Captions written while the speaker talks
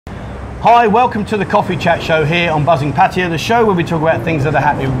Hi, welcome to the Coffee Chat Show here on Buzzing Pattaya, the show where we talk about things that are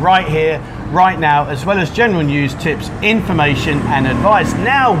happening right here, right now, as well as general news, tips, information and advice.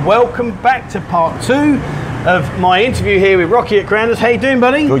 Now, welcome back to part 2 of my interview here with Rocky at Korandos. How you doing,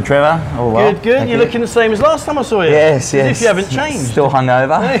 buddy? Good, Trevor. All well. Good, good. You're looking the same as last time I saw you. Yes, yes. As if you haven't changed. Still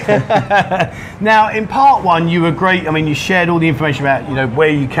hungover. Now, in part 1, you were great. I mean, you shared all the information about, you know, where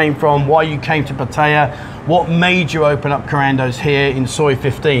you came from, why you came to Pattaya, what made you open up Korandos here in Soy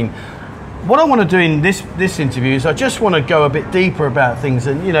 15. What I want to do in this interview is I just want to go a bit deeper about things.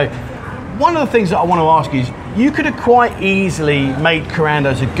 And, you know, one of the things that I want to ask is, you could have quite easily made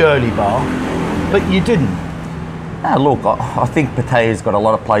Korandos a girly bar, but you didn't. Look, I think Pattaya's got a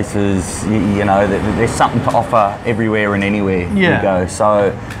lot of places, you know, there's something to offer everywhere and anywhere you go.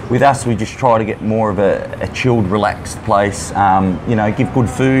 So with us, we just try to get more of a chilled, relaxed place, you know, give good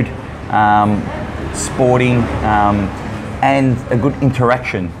food, sporting, and a good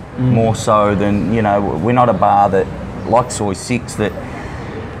interaction. More so than, you know, we're not a bar that, like Soy 6, that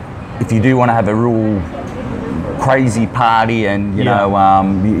if you do want to have a real crazy party and, you know,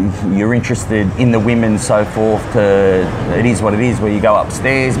 you're interested in the women, so forth, it is what it is, where you go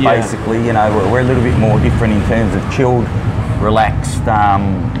upstairs, basically, you know, we're a little bit more different in terms of chilled, relaxed,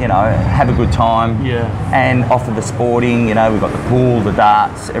 you know, have a good time, and offer the sporting, you know, we've got the pool, the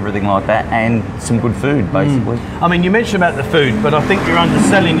darts, everything like that, and some good food, basically. I mean, you mentioned about the food, but I think you're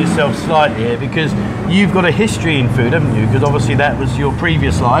underselling yourself slightly here, because you've got a history in food, haven't you? Because obviously that was your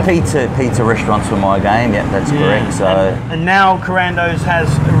previous life. Pizza restaurants were my game, that's correct. So and now Korandos has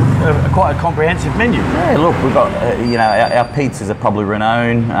quite a comprehensive menu. Yeah, look, we've got, you know, our pizzas are probably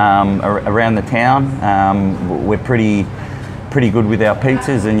renowned around the town. We're pretty good with our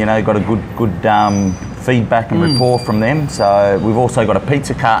pizzas, and, you know, got a good feedback and rapport from them. So we've also got a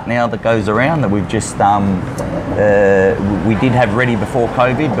pizza cart now that goes around that we've just we did have ready before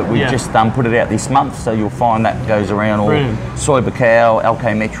COVID, but we've just put it out this month. So you'll find that goes around all Soy Bacau,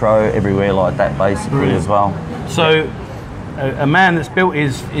 LK Metro, everywhere like that, basically as well. So a man that's built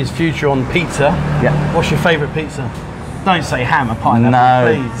his future on pizza. Yeah. What's your favourite pizza? Don't say ham or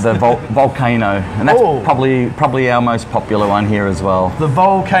pineapple, please. The Volcano, and that's probably our most popular one here as well. The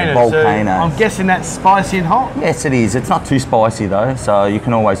Volcano. Volcano. So I'm guessing that's spicy and hot? Yes, it is. It's not too spicy though, so you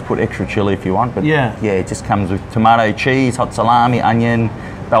can always put extra chili if you want. But yeah, it just comes with tomato, cheese, hot salami, onion,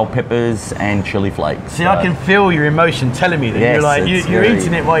 bell peppers, and chili flakes. See, I can feel your emotion telling me that. Yes, you're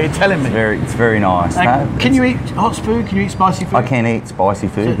eating it while you're telling me. It's very nice. Can you eat hot food? Can you eat spicy food? I can eat spicy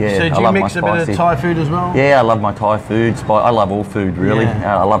food, So do you mix a bit of Thai food as well? Yeah, I love my Thai food. I love all food, really.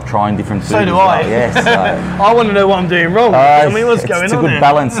 I love trying different food. So do I. Yes. I want to know what I'm doing wrong. I mean, what's going on? It's a good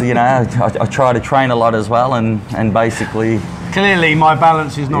balance, you know. I try to train a lot as well, and basically. Clearly, my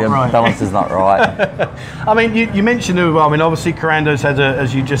balance is not right. Balance is not right. I mean, you mentioned as well. I mean, obviously, Korandos has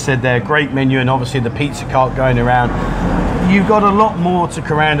as you just said there, great menu, and obviously the pizza cart going around. You've got a lot more to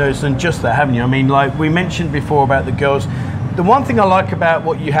Korandos than just that, haven't you? I mean, like we mentioned before about the girls. The one thing I like about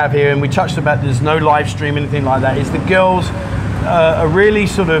what you have here, and we touched about, there's no live stream, anything like that, is the girls are really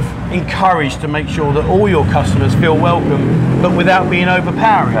sort of encouraged to make sure that all your customers feel welcome, but without being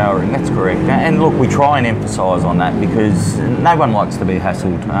overpowering. That's correct. And look, we try and emphasise on that, because no one likes to be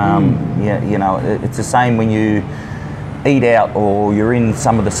hassled. Yeah, you know, it's the same when you eat out, or you're in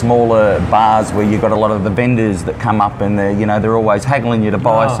some of the smaller bars where you've got a lot of the vendors that come up, and they're always haggling you to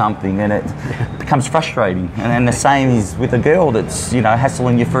buy something, and it becomes frustrating. And the same is with a girl that's, you know,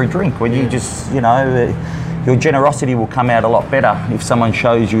 hassling you for a drink, when you just, you know, your generosity will come out a lot better if someone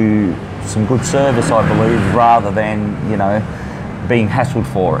shows you some good service, I believe, rather than, you know, being hassled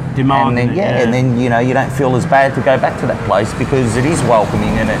for it. Demanding and then, and then, you know, you don't feel as bad to go back to that place, because it is welcoming,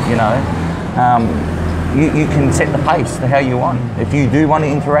 and it, you know, you can set the pace to how you want. If you do want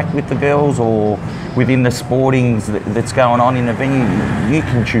to interact with the girls, or within the sportings that's going on in the venue, you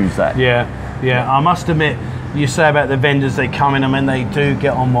can choose that. Yeah, I must admit, you say about the vendors, they come in, I mean, they do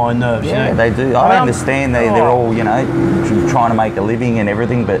get on my nerves. Yeah, you know? they do. I understand they're all, you know, trying to make a living and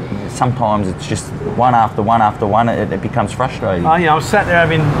everything, but sometimes it's just one after one after one, it becomes frustrating. You know, I was sat there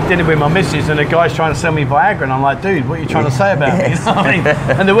having dinner with my missus, and a guy's trying to sell me Viagra, and I'm like, dude, what are you trying to say about me? You know what I mean?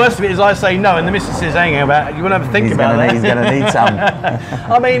 And the worst of it is I say no, and the missus says, hang about, you want to have a think about that? He's going to need some.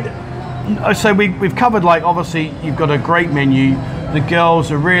 I mean, so we've covered, like, obviously you've got a great menu. The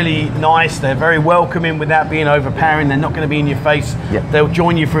girls are really nice. They're very welcoming without being overpowering. They're not going to be in your face. They'll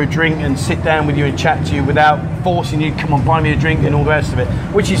join you for a drink and sit down with you and chat to you without forcing you, come on, buy me a drink, and all the rest of it,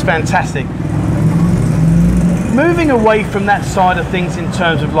 which is fantastic. Moving away from that side of things in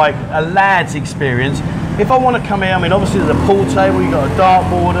terms of like a lad's experience, if I want to come here, I mean, obviously there's a pool table, you've got a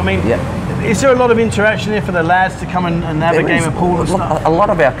dartboard. I mean, is there a lot of interaction here for the lads to come and have a game of pool and stuff? A lot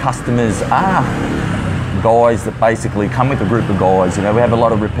of our customers are guys that basically come with a group of guys. You know, we have a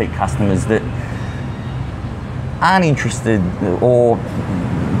lot of repeat customers that aren't interested, or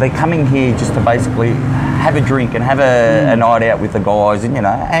they come in here just to basically have a drink and have a night out with the guys, and you know,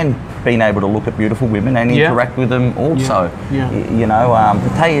 and being able to look at beautiful women and interact with them also. You know,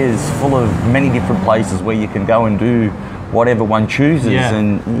 Pattaya is full of many different places where you can go and do whatever one chooses,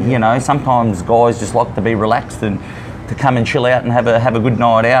 and you know, sometimes guys just like to be relaxed and to come and chill out and have a good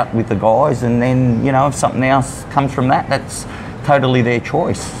night out with the guys, and then you know, if something else comes from that, that's totally their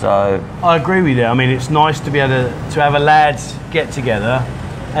choice. So I agree with you. I mean, it's nice to be able to have a lads get together,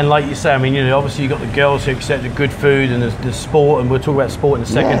 and like you say, I mean, you know, obviously you've got the girls who accept the good food and the sport, and we'll talk about sport in a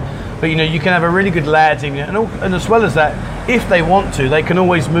second. But you know, you can have a really good lads evening, and as well as that, if they want to, they can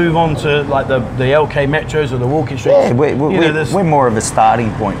always move on to like the LK Metros or the walking streets. Yeah, we're more of a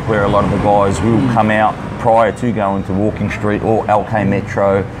starting point where a lot of the guys will come out prior to going to Walking Street or LK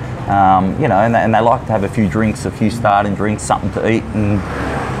Metro. You know, and they like to have a few drinks, a few starting drinks, something to eat, and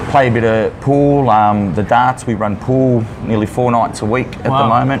play a bit of pool. The darts, we run pool nearly 4 nights a week at the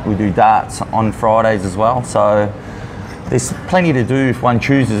moment. We do darts on Fridays as well. So there's plenty to do if one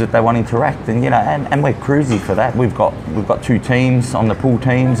chooses if they want to interact, and you know, and we're cruisy for that. We've got 2 teams on the pool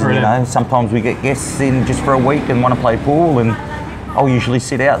teams, and you know, sometimes we get guests in just for a week and want to play pool, and I'll usually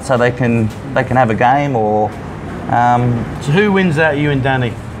sit out so they can have a game or. So who wins out, you and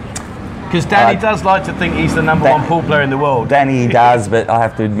Danny? Because Danny does like to think he's the number 1 pool player in the world. Danny does, but I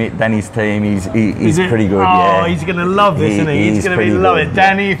have to admit, Danny's team, he's pretty good. Oh, he's going to love this, isn't he? He's going to be loving it.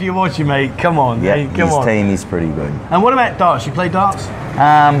 Danny, if you're watching, mate, come on. Yeah, come his on. team is pretty good. And what about darts? You play darts?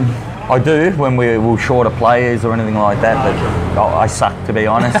 I do when we're shorter players or anything like that, but I suck, to be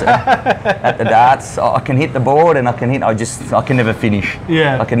honest, at the darts. I can hit the board and I can never finish.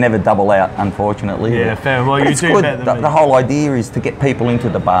 Yeah. I can never double out, unfortunately. Yeah, fair. Well, you do good. better than me. The whole idea is to get people into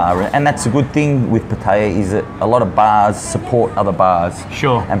the bar, and that's a good thing with Pattaya, is that a lot of bars support other bars.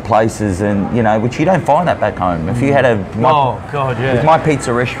 Sure. And places, and you know, which you don't find that back home. If you had with my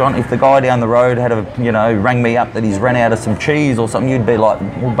pizza restaurant, if the guy down the road had rang me up that he's run out of some cheese or something, you'd be like,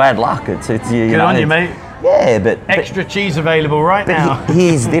 well, bad luck. It's Good on you, mate. Yeah, but extra cheese available right now.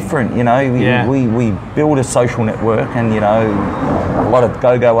 He's different, you know. We build a social network, and you know, a lot of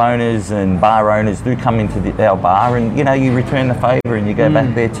go-go owners and bar owners do come into our bar, and you know, you return the favour and you go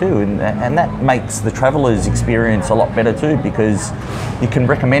back there too, and that makes the travellers' experience a lot better too, because you can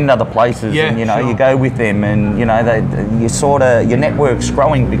recommend other places, and you know, you go with them, and you know, your network's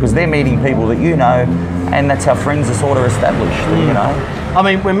growing because they're meeting people that you know, and that's how friends are sort of established, you know. I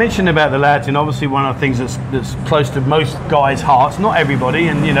mean, we're mentioning about the lads, and obviously one of the things that's close to most guys' hearts, not everybody,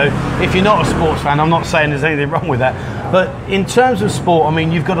 and you know, if you're not a sports fan, I'm not saying there's anything wrong with that, but in terms of sport, I mean,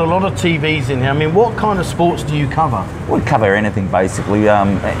 you've got a lot of TVs in here. I mean, what kind of sports do you cover? We cover anything, basically.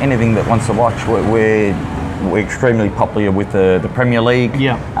 Anything that wants to watch. We're extremely popular with the Premier League,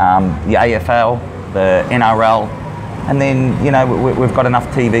 the AFL, the NRL. And then, you know, we've got enough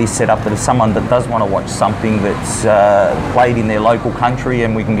TVs set up that if someone that does want to watch something that's played in their local country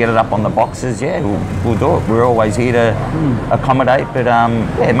and we can get it up on the boxes, we'll do it. We're always here to accommodate, but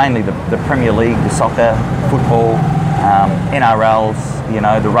mainly the Premier League, the soccer, football, NRLs, you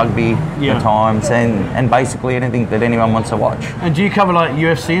know, the rugby at times, and basically anything that anyone wants to watch. And do you cover like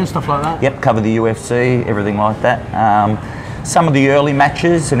UFC and stuff like that? Yep, cover the UFC, everything like that. Some of the early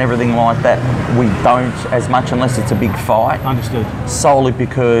matches and everything like that, we don't as much unless it's a big fight. Understood. Solely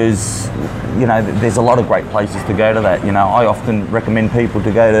because, you know, there's a lot of great places to go to that. You know, I often recommend people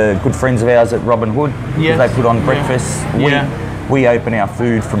to go to good friends of ours at Robin Hood, because they put on breakfast. We open our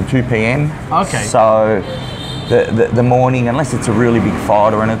food from 2 p.m. Okay. So the morning, unless it's a really big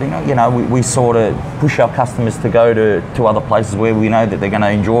fight or anything, you know, we sort of push our customers to go to other places where we know that they're going to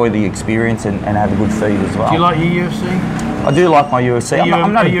enjoy the experience and have a good feed as well. Do you like your UFC? I do like my UFC.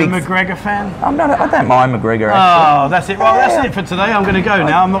 Are you a McGregor fan? I don't mind McGregor, actually. Oh, that's it. Well, that's it for today. I'm going to go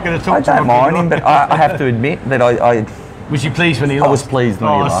now. I'm not going to talk to him. I don't mind him, but I have to admit that I Was you pleased when he lost? I was pleased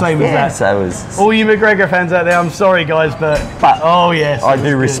when he lost. Same as that. So was. All you McGregor fans out there, I'm sorry guys, but oh yes. I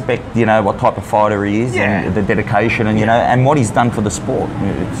do respect, you know, what type of fighter he is and the dedication and, you know, and what he's done for the sport.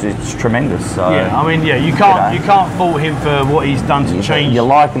 It's tremendous. So, yeah, I mean, yeah, you can't fault him for what he's done to change. You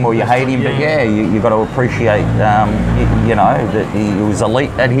like him or you hate him, but you got to appreciate, you know, that he was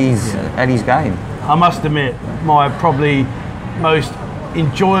elite at his game. I must admit, my probably most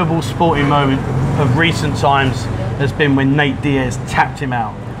enjoyable sporting moment of recent times has been when Nate Diaz tapped him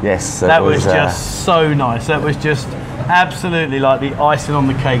out. Yes, that was just so nice. That was just absolutely like the icing on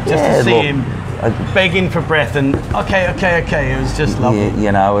the cake. Just to see him begging for breath and okay. It was just lovely.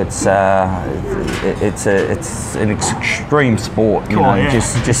 You know, it's an extreme sport. You know,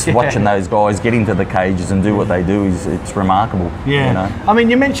 just watching those guys get into the cages and do what they do it's remarkable. Yeah. You know? I mean,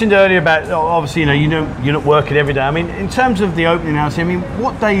 you mentioned earlier about obviously you're not working every day. I mean, in terms of the opening hours, I mean,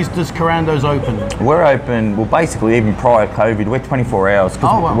 what days does Korandos open? We're open. Well, basically, even prior to COVID, we're 24 hours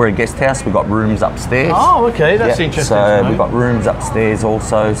because we're a guest house. We've got rooms upstairs. Oh, okay, that's interesting. So we've got rooms upstairs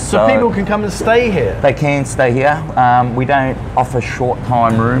also. So people can come and stay here. They can stay here. We don't offer short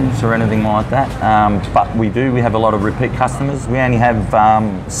time rooms or anything like that, but we have a lot of repeat customers. We only have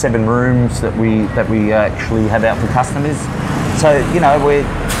 7 rooms that we actually have out for customers. So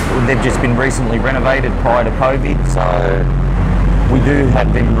they've just been recently renovated prior to COVID. So we do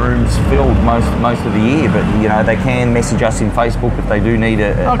have them rooms filled most of the year, but they can message us in Facebook if they do need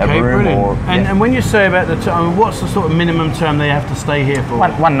a room. Brilliant. And when you say about the time, what's the sort of minimum term they have to stay here for?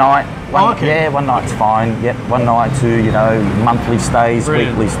 One night. Okay. Yeah, one night's fine. Yep, one night to monthly stays,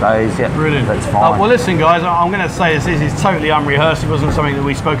 weekly stays. Yep, brilliant. That's fine. Well, listen, guys, I'm going to say this is totally unrehearsed. It wasn't something that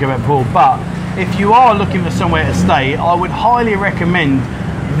we spoke about before, but if you are looking for somewhere to stay, I would highly recommend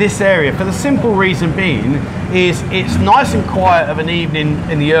this area for the simple reason being is it's nice and quiet of an evening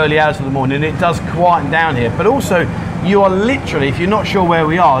in the early hours of the morning. It does quieten down here, but also you are literally, if you're not sure where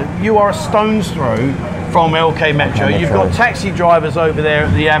we are, you are a stone's throw from LK Metro. You've got taxi drivers over there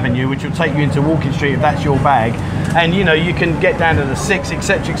at the avenue which will take you into Walking Street if that's your bag, and you can get down to the 6,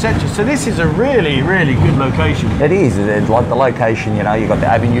 etc. So this is a really good location. It is. It's like the location, you've got the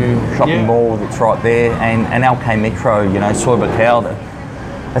Avenue shopping mall that's right there, and LK Metro, Soi Buakhao,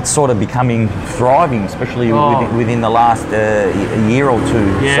 it's sort of becoming thriving, especially within the last year or two.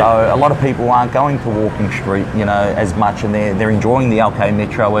 Yeah. So a lot of people aren't going to Walking Street, as much, and they're enjoying the LK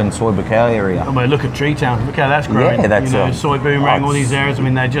Metro and Soi Buakhao area. Oh, look at Tree Town. Look how that's growing. Yeah, that's Soi Boomerang, all these areas. I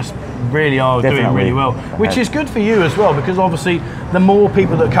mean, they just really are doing really well, which is good for you as well, because obviously the more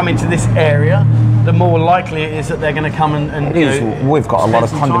people that come into this area, the more likely it is that they're going to come and we've got a lot of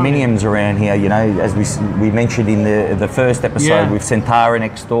condominiums around here, as we mentioned in the first episode with Centara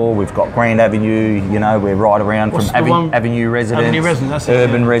next door. We've got Grand Avenue, we're right around from Avenue Residence,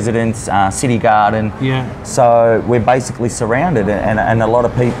 Urban Residence, City Garden. Yeah. So we're basically surrounded, and a lot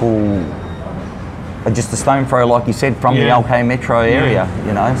of people are just a stone throw, like you said, from the LK Metro area,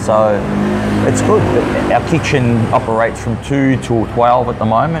 so it's good. Our kitchen operates from 2 till 12 at the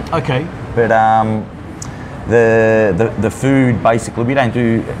moment. Okay. But the food, basically, we don't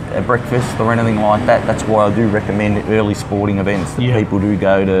do a breakfast or anything like that. That's why I do recommend early sporting events that people do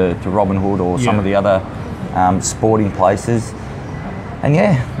go to Robin Hood or some of the other sporting places. And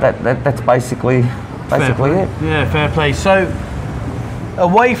that's basically it. Yeah, fair play. So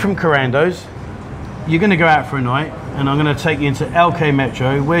away from Korandos, you're going to go out for a night, and I'm going to take you into LK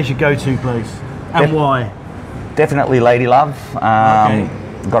Metro. Where's your go-to place, and why? Definitely Lady Love.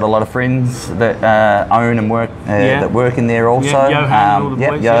 Got a lot of friends that own and work that work in there also. Johan, all the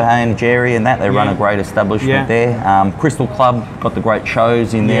boys, Johan, Jerry, and that they run a great establishment there. Crystal Club got the great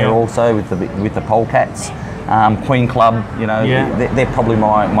shows in there also with the polecats. Queen Club, they're probably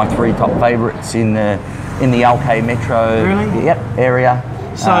my 3 top favourites in the LK Metro area.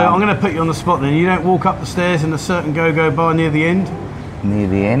 So I'm going to put you on the spot then. You don't walk up the stairs in a certain go-go bar near the end? Near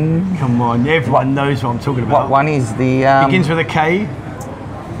the end? Come on, everyone knows what I'm talking about. What one is the... begins with a K?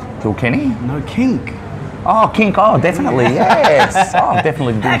 Kilkenny? No, Kink. Oh, Kink, definitely, yes.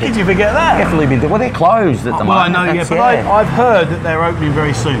 Definitely. How could you forget that? Definitely been. Well, they're closed at the moment. Well, I know, but I've heard that they're opening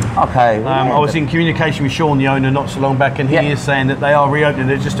very soon. Okay. I was in communication with Sean, the owner, not so long back, and he is saying that they are reopening.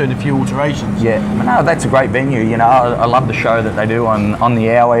 They're just doing a few alterations. Yeah, no, that's a great venue. I love the show that they do on the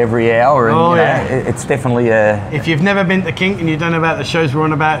hour every hour, and it's definitely a. If you've never been to Kink and you don't know about the shows we're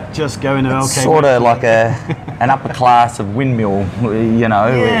on about, just go into LK. Sort of like an upper class of windmill.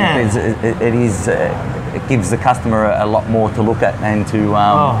 It is. It gives the customer a lot more to look at and to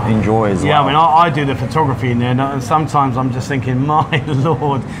enjoy as well. Yeah, I mean, I do the photography in there, and sometimes I'm just thinking, my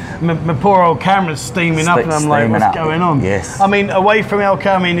lord, my poor old camera's steaming up, and I'm like, what's going on? Yes. I mean, away from LK,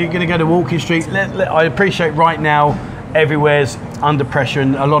 I mean, you're going to go to Walking Street. I appreciate right now everywhere's under pressure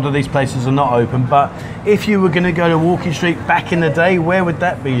and a lot of these places are not open, but if you were going to go to Walking Street back in the day, where would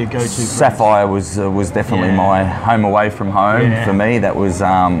that be your go-to? Sapphire was definitely my home away from home for me. That was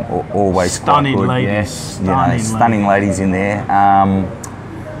always stunning quite good. Ladies. Yes, stunning ladies in there.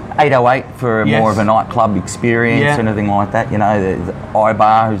 808 for more of a nightclub experience, anything like that. The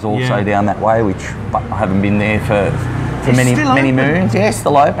iBar, who's also down that way, which I haven't been there for many moons. Yeah,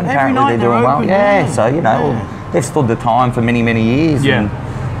 still open. Apparently they're doing well. Yeah, so they've stood the time for many years, and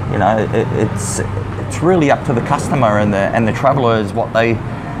it's really up to the customer and the travellers what they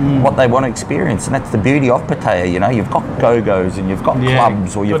what they want to experience, and that's the beauty of Pattaya. You know, you've got go-go's and you've got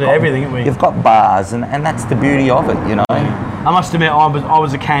clubs, or you've got everything, haven't we? You've got bars, and that's the beauty of it. You know. I must admit, I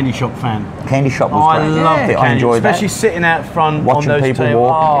was a candy shop fan. Candy shop was great. I loved the candy, I enjoyed especially sitting out front watching on those people tables.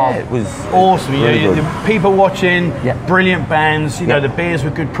 walk. It was awesome. Really good. The people watching, brilliant bands. You know, the beers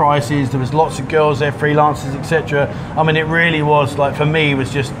were good prices. There was lots of girls there, freelancers, etc. I mean, it really was, like, for me, it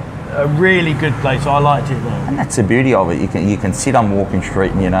was just a really good place. I liked it there. And that's the beauty of it. You can sit on Walking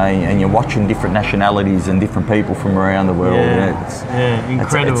Street, and, you know, and you're watching different nationalities and different people from around the world.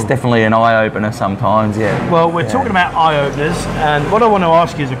 Incredible. It's definitely an eye opener sometimes. Well, we're talking about eye openers, and what I want to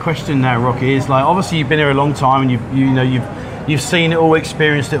ask you is a question now, Rocky. Is like, obviously you've been here a long time, and you've seen it all,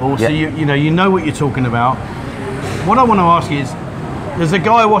 experienced it all, so you know what you're talking about. What I want to ask you is, there's a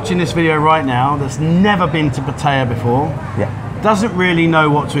guy watching this video right now that's never been to Pattaya before. Doesn't really know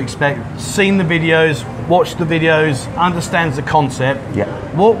what to expect, seen the videos, watched the videos, understands the concept.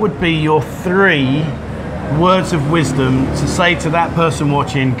 What would be your 3 words of wisdom to say to that person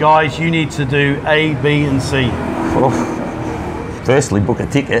watching, guys, you need to do A, B, and C? Well, firstly, book a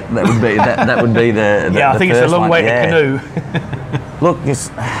ticket. That would be that would be the I think it's a long way to canoe. Look, just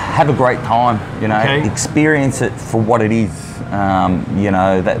have a great time. You know, experience it for what it is. You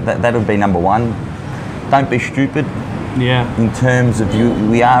know, that would be number 1. Don't be stupid. In terms of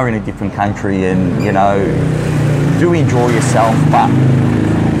we are in a different country, and you know, do enjoy yourself, but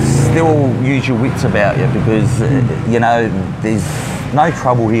still use your wits about you, because you know, there's no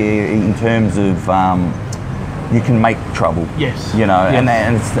trouble here in terms of you can make trouble. You know, and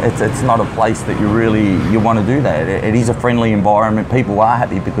it's not a place that you want to do that. It is a friendly environment. People are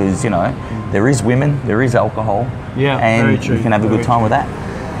happy because, you know, there is women, there is alcohol, and you can have a good time with that.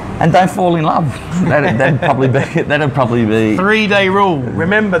 And don't fall in love. That'd probably be 3-day rule.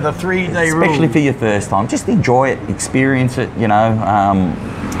 Remember the 3-day rule. Especially for your first time. Just enjoy it, experience it, you know,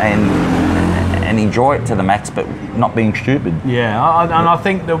 and enjoy it to the max, but not being stupid. And I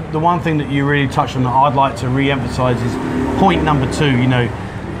think the one thing that you really touched on that I'd like to re-emphasise is point number 2. You know,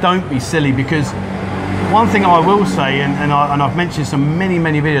 don't be silly, because one thing I will say, and I've mentioned this in many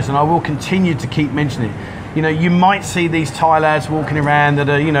videos, and I will continue to keep mentioning it. You know, you might see these Thai lads walking around that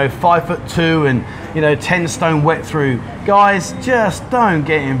are, you know, 5'2" and, you know, 10 stone wet through. Guys, just don't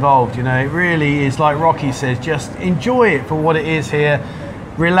get involved. You know, it really is, like Rocky says, just enjoy it for what it is here.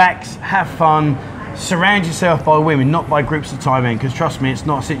 Relax, have fun, surround yourself by women, not by groups of Thai men, because trust me, it's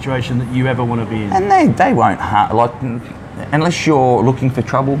not a situation that you ever want to be in. And they won't harm, like, unless you're looking for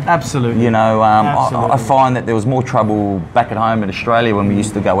trouble. Absolutely. You know, I find that there was more trouble back at home in Australia when we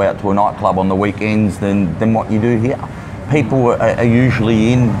used to go out to a nightclub on the weekends than what you do here. People are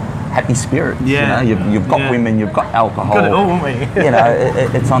usually in happy spirits. You know, you've got women, you've got alcohol. Got it all, haven't we? You know,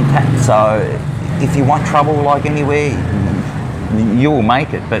 it's on tap. So if you want trouble, like anywhere, you'll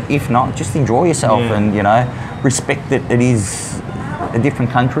make it. But if not, just enjoy yourself and, you know, respect that it is a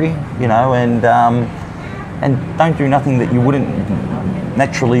different country, you know, and don't do nothing that you wouldn't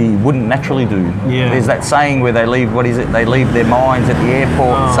naturally do. There's that saying where they leave, what is it? They leave their minds at the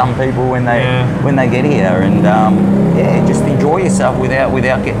airport. Some people when they get here, and just enjoy yourself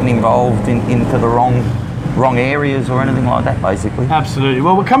without getting involved into the wrong areas or anything like that. Basically. Absolutely.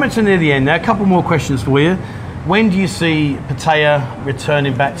 Well, we're coming to near the end now. A couple more questions for you. When do you see Pattaya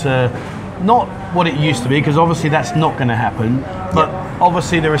returning back to not what it used to be, because obviously that's not going to happen, but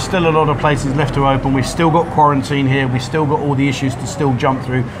obviously there are still a lot of places left to open. We've still got quarantine here, we've still got all the issues to still jump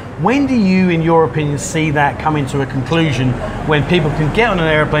through. When do you, in your opinion, see that coming to a conclusion, when people can get on an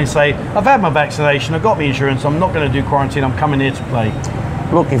airplane and say, I've had my vaccination, I've got my insurance, I'm not going to do quarantine, I'm coming here to play?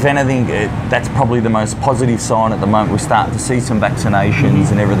 Look, if anything, that's probably the most positive sign at the moment. We're starting to see some vaccinations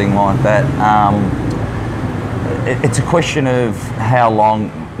and everything like that. It's a question of how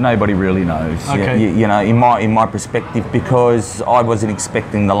long. Nobody really knows. You know, in my perspective, because I wasn't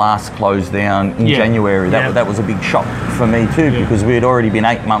expecting the last close down in January. That was a big shock for me too, because we had already been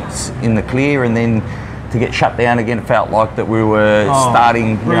 8 months in the clear, and then to get shut down again, it felt like that we were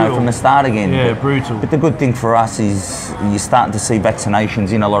starting, you know, from the start again. Brutal. But the good thing for us is you're starting to see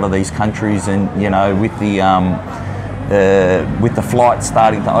vaccinations in a lot of these countries, and you know, with the flights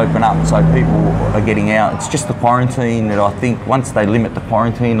starting to open up, so people are getting out. It's just the quarantine that I think once they limit the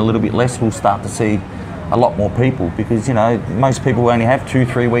quarantine a little bit less, we'll start to see a lot more people, because, you know, most people only have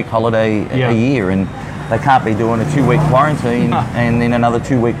 2-3 week holiday a year, and they can't be doing a 2-week quarantine and then another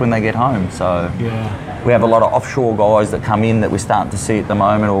 2 week when they get home. So we have a lot of offshore guys that come in that we're starting to see at the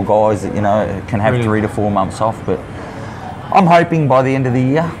moment, or guys that, you know, can have 3 to 4 months off. But I'm hoping by the end of the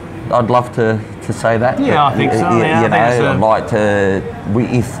year, I'd love to say that. I think so. You know, I'd like to,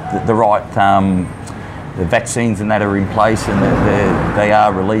 if the right the vaccines and that are in place, and they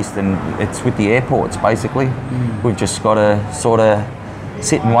are released, and it's with the airports basically. We've just got to sort of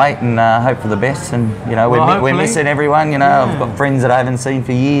sit and wait and hope for the best, and you know, we're missing everyone. You know, I've got friends that I haven't seen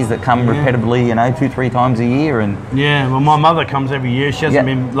for years that come repeatedly, you know, 2-3 times a year. And well, my mother comes every year. She hasn't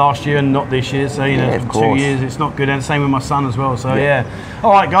been last year and not this year, so you know, for 2 years it's not good. And same with my son as well. So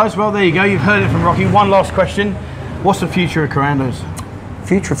all right, guys. Well, there you go. You've heard it from Rocky. One last question: what's the future of Korandos?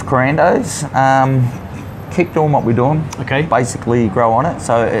 Future of Korandos. Keep doing what we're doing. Okay. Basically grow on it.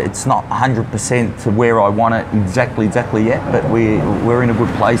 So it's not 100% to where I want it exactly yet, but we're in a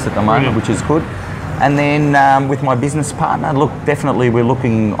good place at the moment, which is good. And then with my business partner, look, definitely we're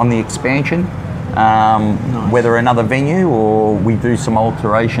looking on the expansion, whether another venue or we do some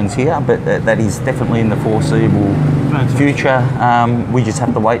alterations here, but that is definitely in the foreseeable future. We just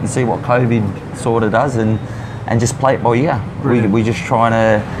have to wait and see what COVID sort of does and just play it by ear. We're just trying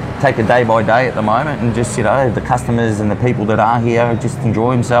to take it day by day at the moment, and just, you know, the customers and the people that are here just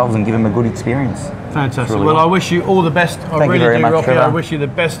enjoy themselves and give them a good experience. Fantastic. Really well, I wish you all the best. I really do, Rocky. I wish you the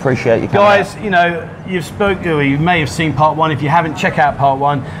best. Appreciate you coming guys, out. You know, you may have seen part 1. If you haven't, check out part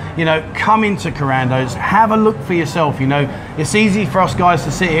 1. You know, come into Korandos, have a look for yourself. You know, it's easy for us guys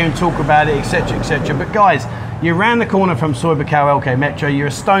to sit here and talk about it, etc., etc. But guys, you're around the corner from Soy Buakhao LK Metro. You're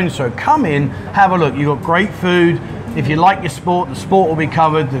a stone's throw. Come in, have a look. You've got great food. If you like your sport, the sport will be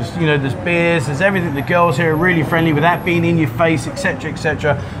covered. There's, you know, there's beers, there's everything. The girls here are really friendly without being in your face, etc.,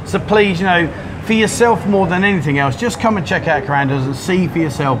 etc. So please, you know, for yourself more than anything else, just come and check out Korandos and see for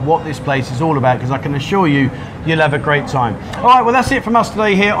yourself what this place is all about, because I can assure you, you'll have a great time. All right, well, that's it from us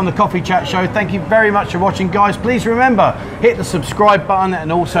today here on the Coffee Chat Show. Thank you very much for watching, guys. Please remember, hit the subscribe button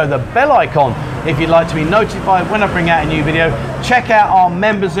and also the bell icon if you'd like to be notified when I bring out a new video. Check out our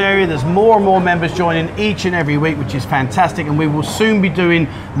members area. There's more and more members joining each and every week, which is fantastic, and we will soon be doing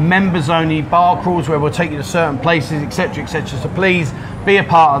members only bar crawls where we'll take you to certain places, etc., etc. So please be a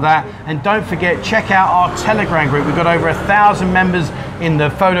part of that, and don't forget, check out our Telegram group. We've got over 1,000 members in the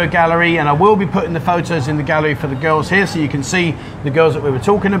photo gallery, and I will be putting the photos in the gallery for the girls here so you can see the girls that we were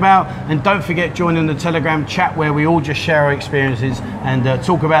talking about. And don't forget, joining the Telegram chat where we all just share our experiences and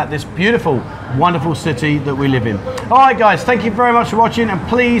talk about this beautiful, wonderful city that we live in. All right, guys, thank you very much for watching, and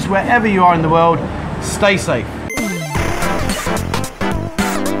please, wherever you are in the world, stay safe.